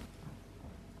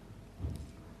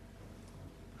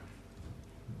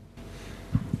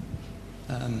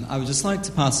 I would just like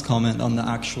to pass a comment on the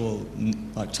actual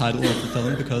title of the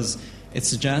film, because it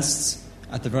suggests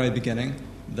at the very beginning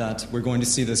that we're going to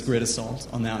see this great assault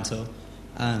on the anthill,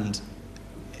 and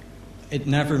it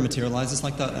never materializes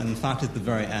like that. And in fact, at the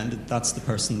very end, that's the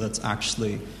person that's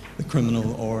actually the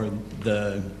criminal or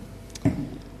the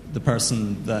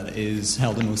person that is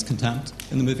held in most contempt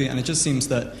in the movie. And it just seems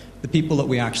that the people that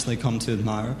we actually come to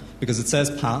admire, because it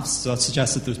says paths, so that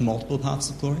suggests that there's multiple paths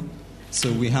of glory.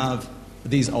 So we have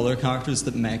these other characters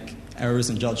that make errors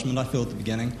in judgment, I feel, at the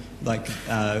beginning. Like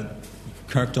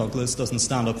Kirk Douglas doesn't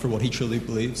stand up for what he truly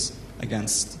believes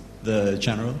against the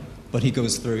general, but he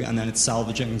goes through, and then it's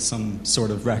salvaging some sort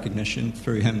of recognition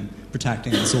through him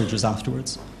protecting the soldiers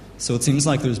afterwards. So it seems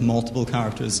like there's multiple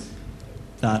characters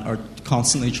that are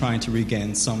constantly trying to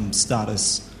regain some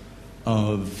status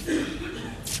of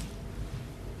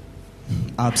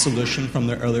absolution from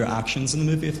their earlier actions in the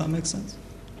movie, if that makes sense.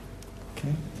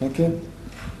 Okay, thank you.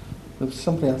 There's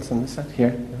somebody else on this side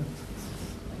here.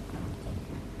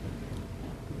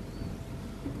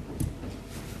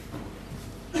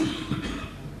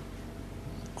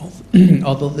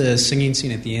 Although the singing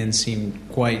scene at the end seemed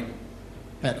quite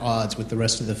at odds with the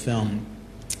rest of the film,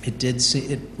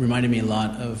 it reminded me a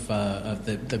lot of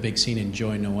the big scene in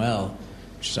Joy Noel,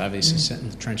 which is obviously set in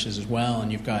the trenches as well.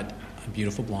 And you've got a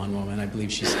beautiful blonde woman. I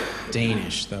believe she's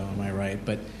Danish, though. Am I right?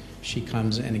 But she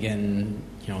comes, and again,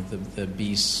 the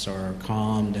beasts are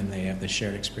calmed, and they have the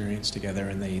shared experience together,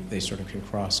 and they sort of can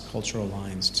cross cultural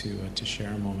lines to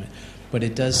share a moment. But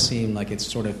it does seem like it's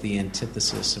sort of the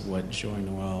antithesis of what Joy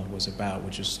Noel was about,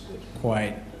 which is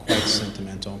quite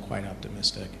sentimental and quite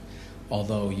optimistic.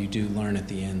 Although you do learn at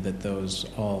the end that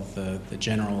all the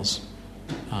generals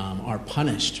are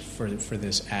punished for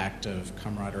this act of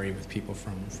camaraderie with people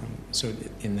from. So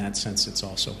in that sense, it's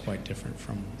also quite different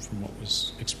from what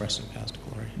was expressed in Past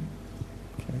Glory.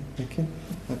 Okay, thank you.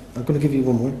 I'm going to give you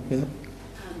one more. Yeah.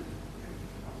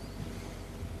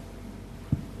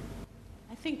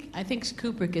 I think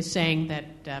Kubrick is saying that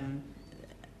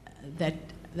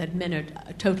that men are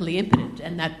totally impotent,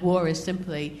 and that war is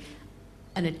simply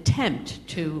an attempt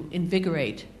to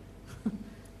invigorate.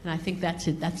 And I think that's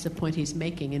it. That's the point he's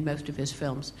making in most of his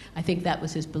films. I think that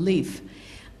was his belief.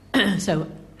 So,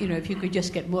 if you could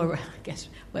just get more,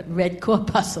 red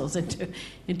corpuscles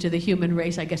into the human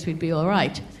race, I guess we'd be all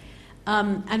right.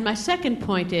 And my second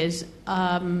point is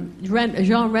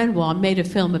Jean Renoir made a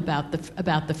film about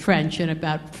the French and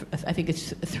about, I think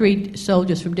it's 3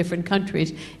 soldiers from different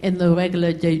countries in Le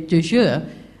Règle de Jeu,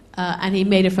 and he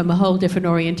made it from a whole different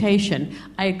orientation.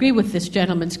 I agree with this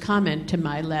gentleman's comment to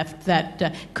my left that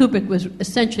Kubrick was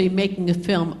essentially making a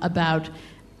film about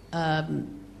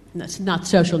not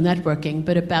social networking,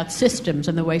 but about systems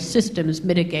and the way systems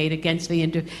mitigate against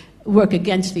work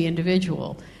against the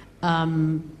individual.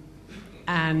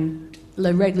 And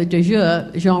Le Règle de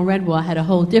Jeu, Jean Renoir had a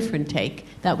whole different take.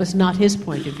 That was not his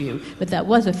point of view, but that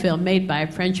was a film made by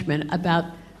a Frenchman about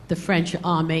the French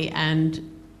army and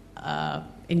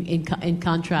in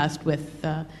contrast with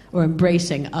or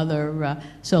embracing other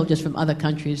soldiers from other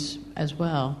countries as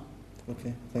well.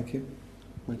 Okay, thank you.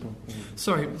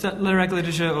 Sorry, is that Le Règle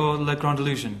de Jeu or Le Grand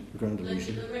Illusion? Grand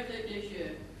Illusion. Le Règle de Jeu.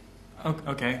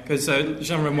 Okay, because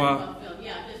Jean Renoir...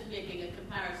 Yeah, I'm just making a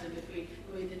comparison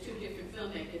between the two different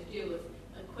filmmakers deal with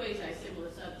a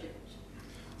quasi-similar subject.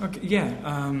 Okay, yeah.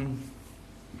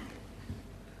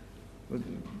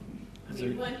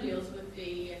 One deals with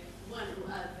the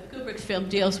Kubrick's film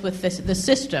deals with the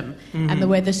system and the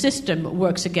way the system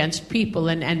works against people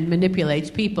and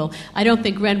manipulates people. I don't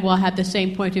think Renoir had the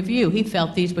same point of view. He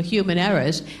felt these were human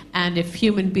errors, and if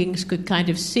human beings could kind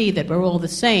of see that we're all the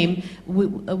same,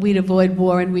 we'd avoid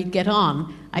war and we'd get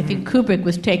on. I think Kubrick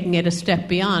was taking it a step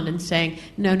beyond and saying,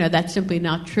 no, that's simply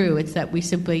not true. It's that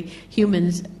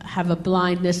humans have a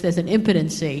blindness, there's an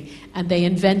impotency, and they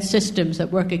invent systems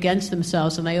that work against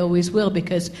themselves, and they always will,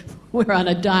 because we're on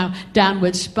a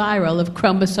downward spiral of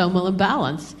chromosomal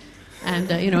imbalance.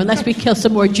 And, unless we kill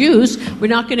some more Jews, we're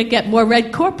not going to get more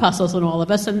red corpuscles in all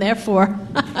of us, and therefore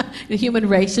the human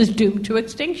race is doomed to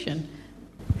extinction.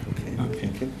 Okay.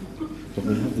 But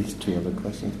we have these 2 other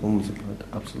questions. One was about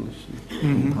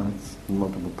absolution, paths, and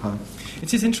multiple paths.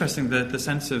 It is interesting, the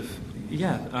sense of,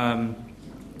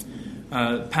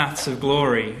 paths of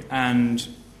glory, and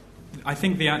I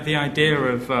think the idea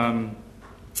of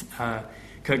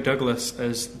Kirk Douglas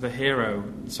as the hero,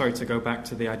 sorry to go back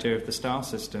to the idea of the star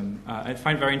system, I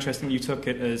find very interesting you took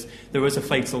it as there was a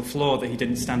fatal flaw that he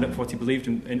didn't stand up for what he believed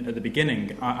in at the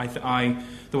beginning.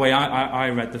 The way I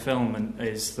read the film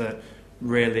is that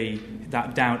really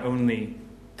that doubt only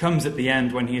comes at the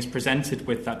end when he is presented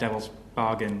with that devil's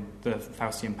bargain, the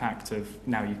Faustian pact of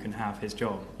now you can have his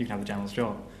job, you can have the general's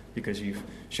job because you've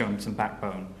shown some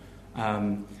backbone.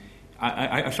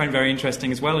 I find very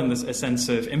interesting as well in this a sense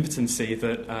of impotency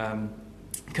that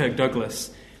Kirk Douglas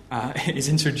is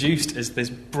introduced as this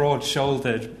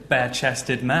broad-shouldered,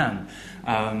 bare-chested man.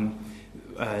 I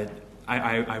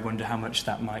wonder how much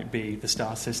that might be the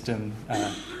star system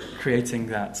creating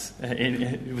that.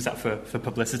 Was that for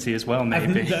publicity as well,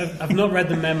 maybe? I've not read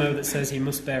the memo that says he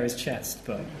must bare his chest,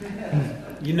 but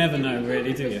you never know,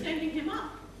 really, do you? Sending him up.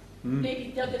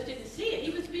 Maybe Douglas didn't see it. He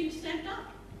was being sent up.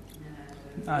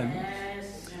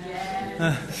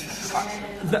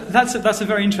 That's a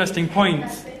very interesting point.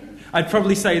 I'd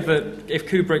probably say that if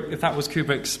that was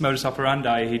Kubrick's modus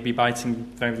operandi, he'd be biting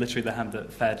very literally the hand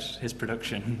that fed his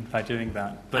production by doing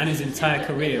that. And his entire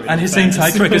career.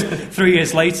 Because 3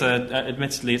 years later,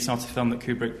 admittedly, it's not a film that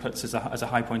Kubrick puts as a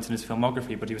high point in his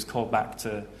filmography, but he was called back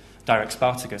to direct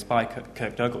Spartacus by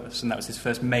Kirk Douglas, and that was his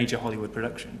first major Hollywood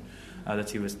production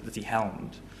that he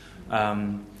helmed.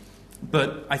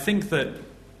 But I think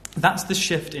that's the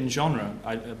shift in genre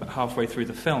halfway through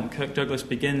the film. Kirk Douglas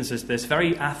begins as this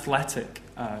very athletic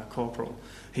corporal.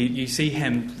 You see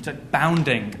him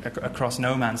bounding across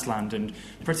no man's land and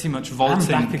pretty much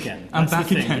vaulting. And back again. That's the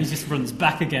thing. He just runs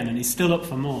back again and he's still up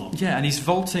for more. Yeah, and he's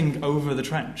vaulting over the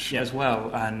trench as well.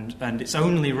 And it's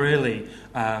only really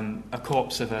a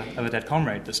corpse of a dead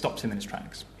comrade that stops him in his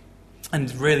tracks. And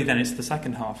really then it's the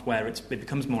second half where it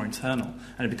becomes more internal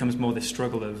and it becomes more this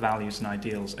struggle of values and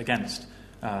ideals against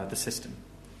the system.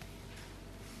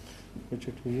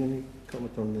 Richard, will you any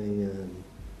comment on the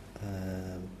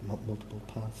multiple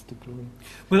paths to glory?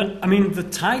 Well, I mean, the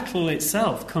title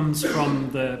itself comes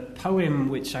from the poem,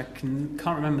 which I can't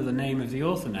remember the name of the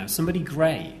author now. Somebody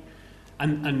Gray,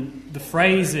 and the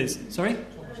phrase is sorry,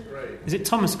 Thomas Gray. Is it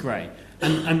Thomas Gray?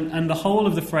 And the whole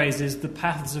of the phrase is the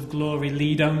paths of glory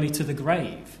lead only to the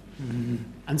grave. Mm-hmm.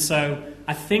 And so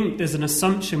I think there's an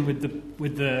assumption with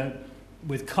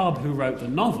Cobb, who wrote the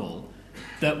novel,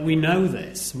 that we know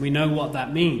this, we know what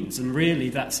that means, and really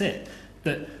that's it.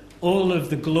 That all of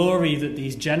the glory that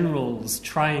these generals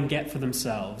try and get for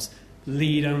themselves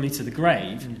lead only to the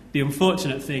grave. The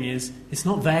unfortunate thing is, it's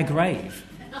not their grave.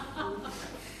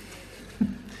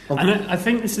 And I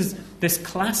think this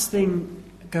class thing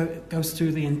goes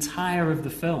through the entire of the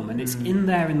film, and it's in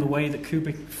there in the way that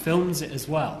Kubrick films it as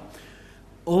well.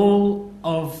 All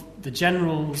of the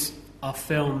generals are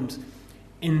filmed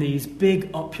in these big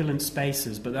opulent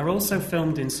spaces, but they're also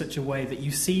filmed in such a way that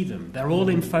you see them. They're all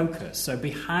in focus, so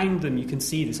behind them you can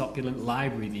see this opulent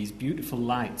library, these beautiful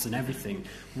lights and everything,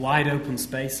 wide open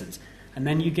spaces. And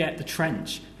then you get the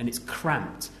trench, and it's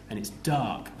cramped, and it's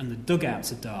dark, and the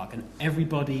dugouts are dark, and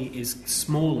everybody is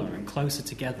smaller and closer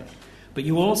together. But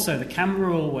you also, the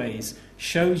camera always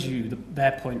shows you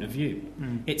their point of view.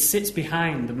 It sits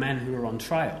behind the men who are on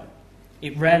trial.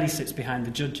 It rarely sits behind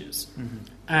the judges.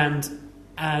 And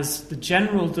as the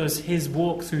general does his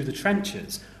walk through the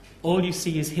trenches, all you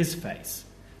see is his face,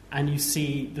 and you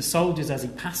see the soldiers as he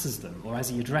passes them or as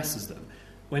he addresses them.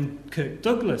 When Kirk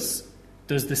Douglas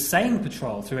does the same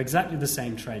patrol through exactly the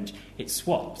same trench, it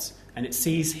swaps, and it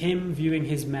sees him viewing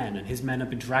his men, and his men are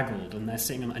bedraggled, and they're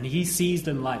sitting, and he sees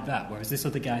them like that, whereas this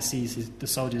other guy sees the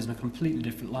soldiers in a completely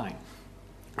different light.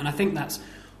 And I think that's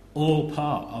all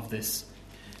part of this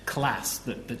class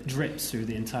that drips through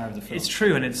the entire of the film. It's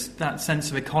true, and it's that sense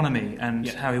of economy and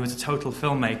how he was a total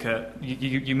filmmaker.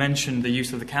 You mentioned the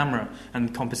use of the camera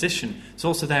and composition. It's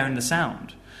also there in the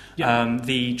sound.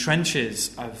 The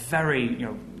trenches are very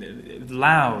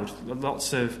loud,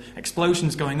 lots of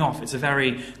explosions going off. It's a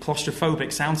very claustrophobic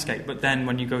soundscape. But then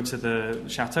when you go to the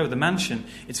chateau, the mansion,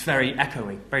 it's very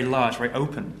echoey, very large, very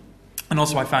open. And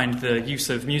also I find the use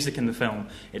of music in the film,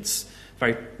 it's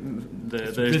very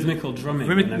the rhythmical drumming.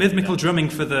 Rhythmical drumming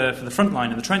for the front line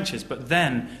of the trenches, but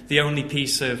then the only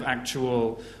piece of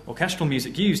actual orchestral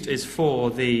music used is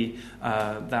for the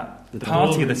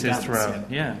party that is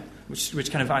thrown.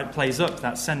 Which kind of plays up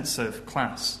that sense of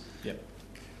class.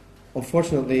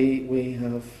 Unfortunately, we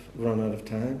have run out of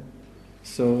time,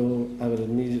 so I would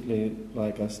immediately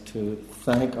like us to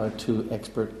thank our two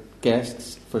expert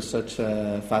guests for such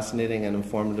a fascinating and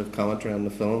informative commentary on the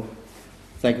film.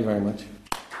 Thank you very much.